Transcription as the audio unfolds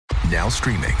Now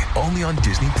streaming only on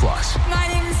Disney+. My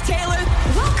name is Taylor.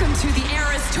 Welcome to the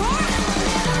Eras Tour.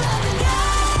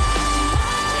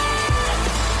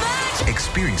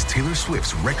 Experience Taylor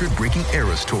Swift's record-breaking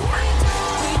Eras Tour.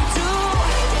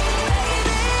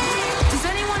 Does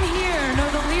anyone here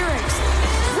know the lyrics?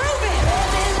 Prove it!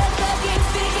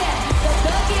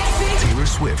 Taylor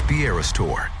Swift The Eras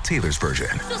Tour, Taylor's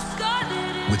version,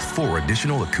 with 4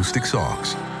 additional acoustic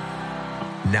songs.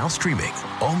 Now streaming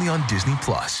only on Disney+.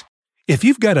 If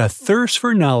you've got a thirst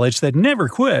for knowledge that never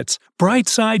quits,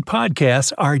 Brightside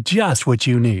Podcasts are just what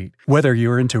you need. Whether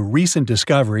you're into recent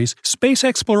discoveries, space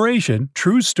exploration,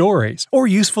 true stories, or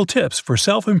useful tips for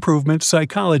self-improvement,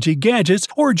 psychology, gadgets,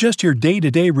 or just your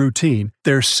day-to-day routine,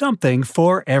 there's something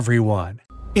for everyone.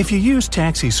 If you use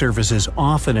taxi services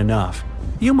often enough,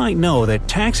 you might know that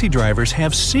taxi drivers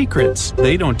have secrets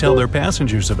they don't tell their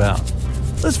passengers about.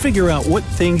 Let's figure out what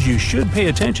things you should pay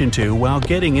attention to while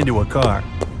getting into a car,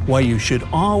 why you should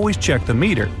always check the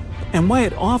meter, and why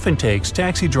it often takes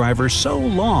taxi drivers so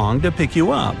long to pick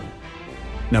you up.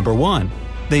 Number 1.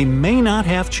 They may not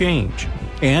have change,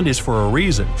 and is for a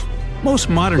reason. Most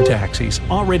modern taxis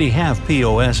already have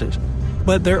POSs,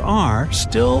 but there are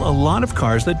still a lot of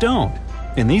cars that don't.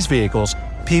 In these vehicles,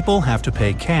 people have to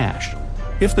pay cash.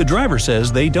 If the driver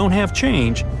says they don't have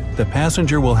change, the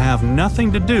passenger will have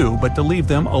nothing to do but to leave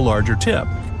them a larger tip.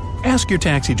 Ask your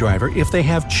taxi driver if they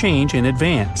have change in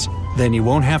advance. Then you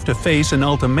won't have to face an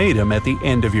ultimatum at the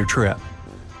end of your trip.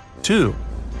 2.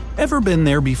 Ever been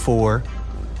there before?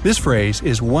 This phrase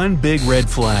is one big red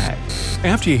flag.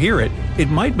 After you hear it,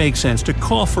 it might make sense to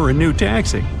call for a new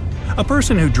taxi. A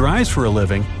person who drives for a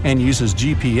living, and uses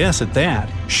GPS at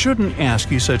that, shouldn't ask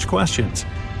you such questions.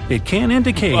 It can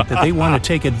indicate that they want to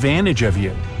take advantage of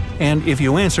you. And if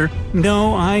you answer,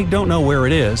 "No, I don't know where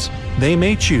it is," they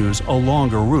may choose a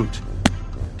longer route.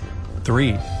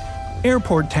 3.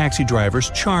 Airport taxi drivers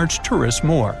charge tourists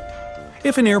more.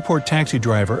 If an airport taxi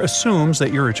driver assumes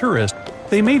that you're a tourist,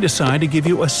 they may decide to give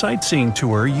you a sightseeing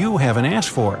tour you haven't asked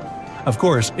for. Of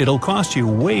course, it'll cost you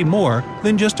way more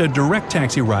than just a direct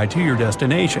taxi ride to your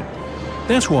destination.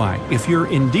 That's why, if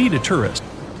you're indeed a tourist,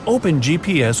 open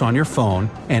GPS on your phone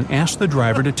and ask the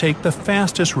driver to take the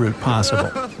fastest route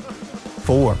possible.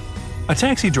 4. A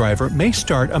taxi driver may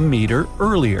start a meter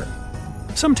earlier.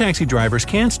 Some taxi drivers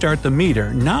can start the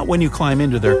meter not when you climb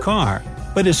into their car,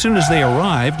 but as soon as they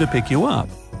arrive to pick you up.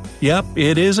 Yep,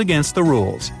 it is against the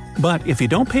rules. But if you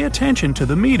don't pay attention to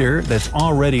the meter that's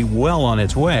already well on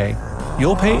its way,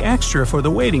 you'll pay extra for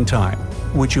the waiting time,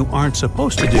 which you aren't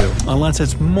supposed to do unless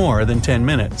it's more than 10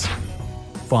 minutes.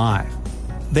 5.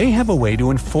 They have a way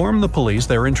to inform the police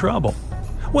they're in trouble.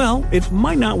 Well, it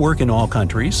might not work in all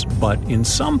countries, but in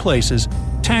some places,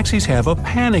 taxis have a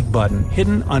panic button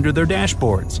hidden under their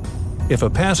dashboards. If a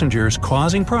passenger is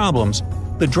causing problems,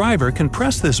 the driver can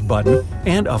press this button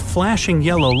and a flashing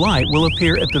yellow light will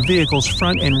appear at the vehicle's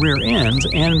front and rear ends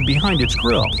and behind its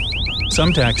grille.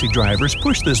 Some taxi drivers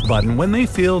push this button when they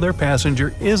feel their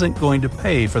passenger isn't going to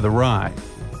pay for the ride.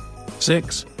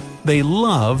 6. They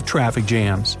love traffic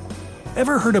jams.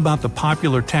 Ever heard about the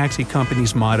popular taxi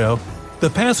company's motto, "The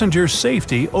passenger's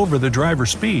safety over the driver's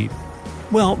speed"?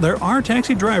 Well, there are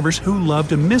taxi drivers who love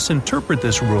to misinterpret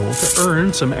this rule to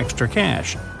earn some extra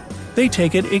cash. They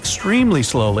take it extremely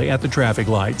slowly at the traffic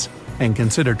lights and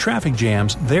consider traffic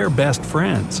jams their best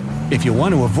friends. If you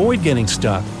want to avoid getting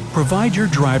stuck, provide your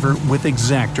driver with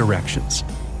exact directions.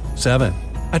 7.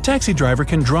 A taxi driver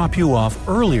can drop you off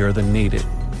earlier than needed.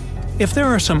 If there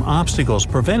are some obstacles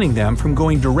preventing them from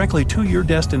going directly to your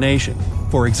destination,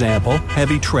 for example,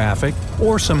 heavy traffic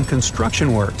or some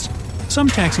construction works, some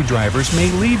taxi drivers may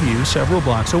leave you several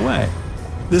blocks away.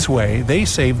 This way, they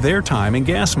save their time and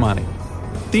gas money.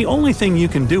 The only thing you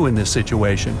can do in this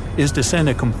situation is to send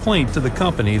a complaint to the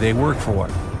company they work for.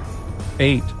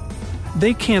 8.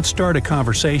 They can't start a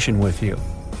conversation with you.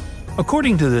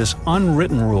 According to this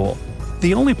unwritten rule,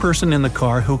 the only person in the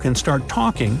car who can start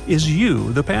talking is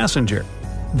you, the passenger.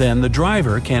 Then the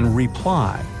driver can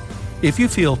reply. If you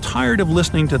feel tired of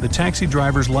listening to the taxi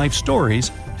driver's life stories,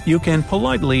 you can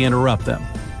politely interrupt them.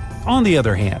 On the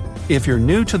other hand, if you're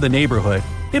new to the neighborhood,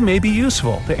 it may be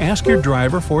useful to ask your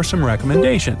driver for some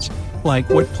recommendations, like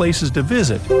what places to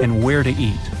visit and where to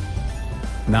eat.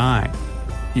 9.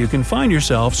 You can find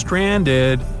yourself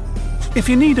stranded. If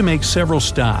you need to make several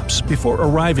stops before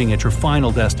arriving at your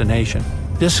final destination,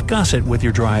 discuss it with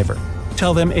your driver.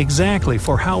 Tell them exactly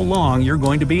for how long you're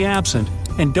going to be absent,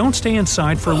 and don't stay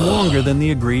inside for longer than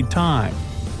the agreed time.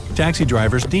 Taxi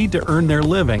drivers need to earn their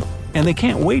living, and they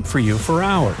can't wait for you for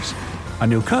hours. A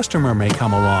new customer may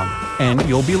come along, and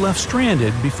you'll be left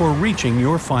stranded before reaching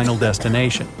your final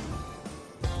destination.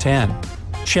 10.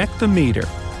 Check the meter.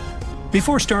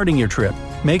 Before starting your trip,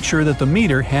 make sure that the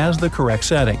meter has the correct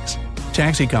settings.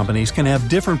 Taxi companies can have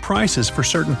different prices for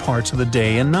certain parts of the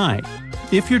day and night.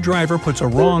 If your driver puts a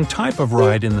wrong type of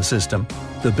ride in the system,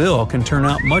 the bill can turn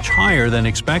out much higher than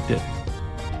expected.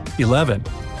 11.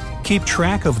 Keep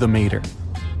track of the meter.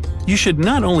 You should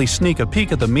not only sneak a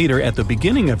peek at the meter at the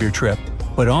beginning of your trip,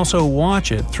 but also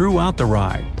watch it throughout the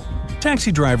ride.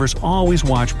 Taxi drivers always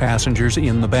watch passengers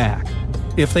in the back.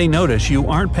 If they notice you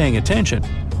aren't paying attention,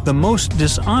 the most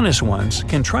dishonest ones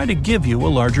can try to give you a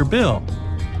larger bill.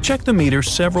 Check the meter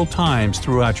several times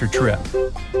throughout your trip.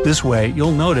 This way,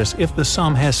 you'll notice if the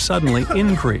sum has suddenly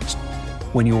increased.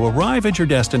 When you arrive at your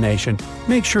destination,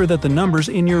 make sure that the numbers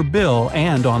in your bill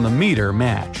and on the meter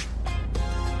match.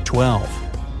 12.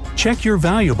 Check your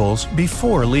valuables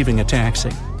before leaving a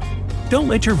taxi. Don't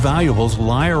let your valuables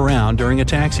lie around during a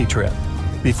taxi trip.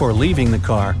 Before leaving the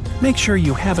car, make sure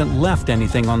you haven't left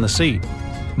anything on the seat.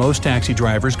 Most taxi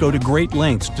drivers go to great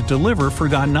lengths to deliver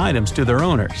forgotten items to their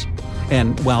owners.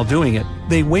 And while doing it,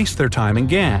 they waste their time and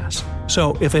gas.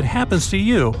 So if it happens to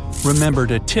you, remember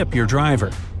to tip your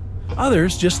driver.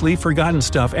 Others just leave forgotten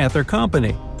stuff at their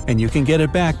company, and you can get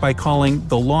it back by calling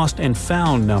the Lost and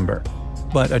Found number.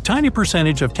 But a tiny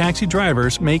percentage of taxi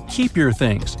drivers may keep your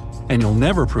things, and you'll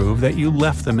never prove that you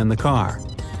left them in the car.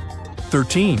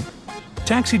 13.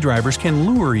 Taxi drivers can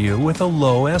lure you with a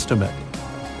low estimate.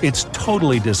 It's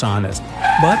totally dishonest,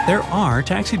 but there are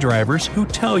taxi drivers who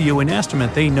tell you an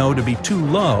estimate they know to be too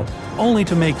low, only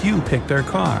to make you pick their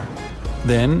car.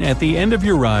 Then, at the end of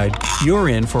your ride, you're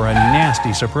in for a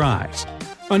nasty surprise.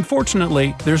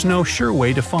 Unfortunately, there's no sure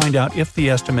way to find out if the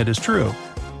estimate is true,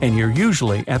 and you're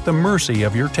usually at the mercy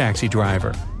of your taxi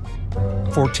driver.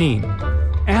 14.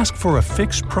 Ask for a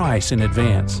fixed price in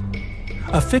advance.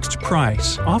 A fixed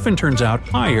price often turns out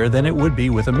higher than it would be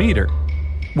with a meter.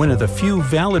 One of the few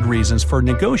valid reasons for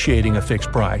negotiating a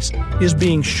fixed price is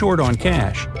being short on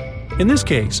cash. In this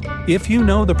case, if you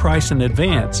know the price in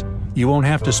advance, you won't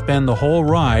have to spend the whole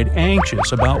ride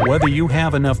anxious about whether you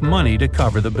have enough money to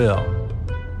cover the bill.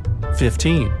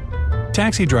 15.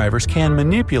 Taxi drivers can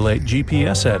manipulate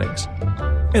GPS settings.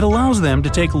 It allows them to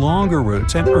take longer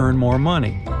routes and earn more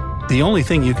money. The only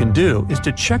thing you can do is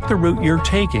to check the route you're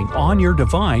taking on your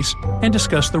device and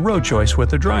discuss the road choice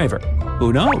with the driver.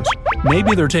 Who knows?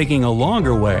 Maybe they're taking a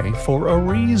longer way for a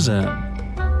reason.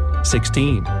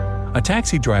 16. A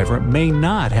taxi driver may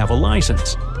not have a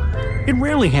license. It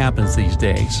rarely happens these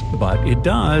days, but it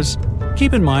does.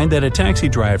 Keep in mind that a taxi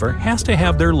driver has to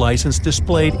have their license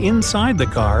displayed inside the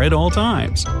car at all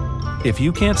times. If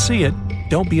you can't see it,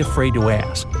 don't be afraid to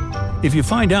ask. If you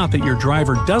find out that your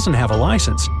driver doesn't have a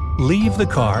license, leave the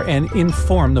car and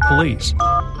inform the police.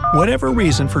 Whatever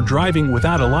reason for driving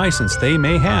without a license they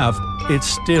may have, it's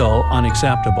still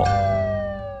unacceptable.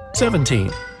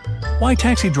 17. Why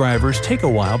taxi drivers take a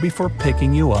while before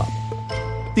picking you up.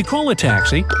 You call a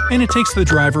taxi, and it takes the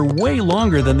driver way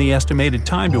longer than the estimated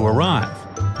time to arrive.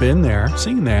 Been there,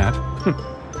 seen that.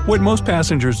 What most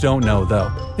passengers don't know,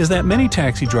 though, is that many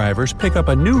taxi drivers pick up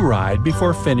a new ride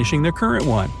before finishing their current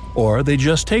one, or they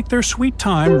just take their sweet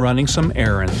time running some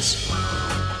errands.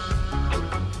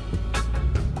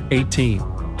 18.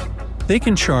 They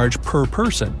can charge per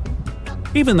person.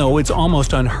 Even though it's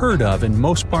almost unheard of in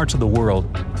most parts of the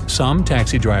world, some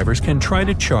taxi drivers can try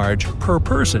to charge per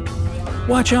person.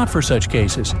 Watch out for such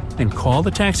cases and call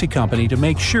the taxi company to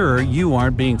make sure you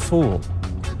aren't being fooled.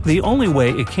 The only way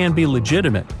it can be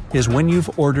legitimate is when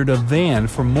you've ordered a van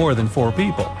for more than 4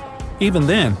 people. Even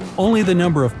then, only the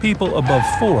number of people above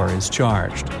 4 is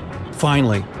charged.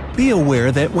 Finally, be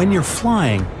aware that when you're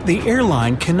flying, the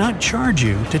airline cannot charge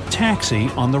you to taxi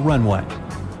on the runway.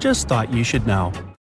 Just thought you should know.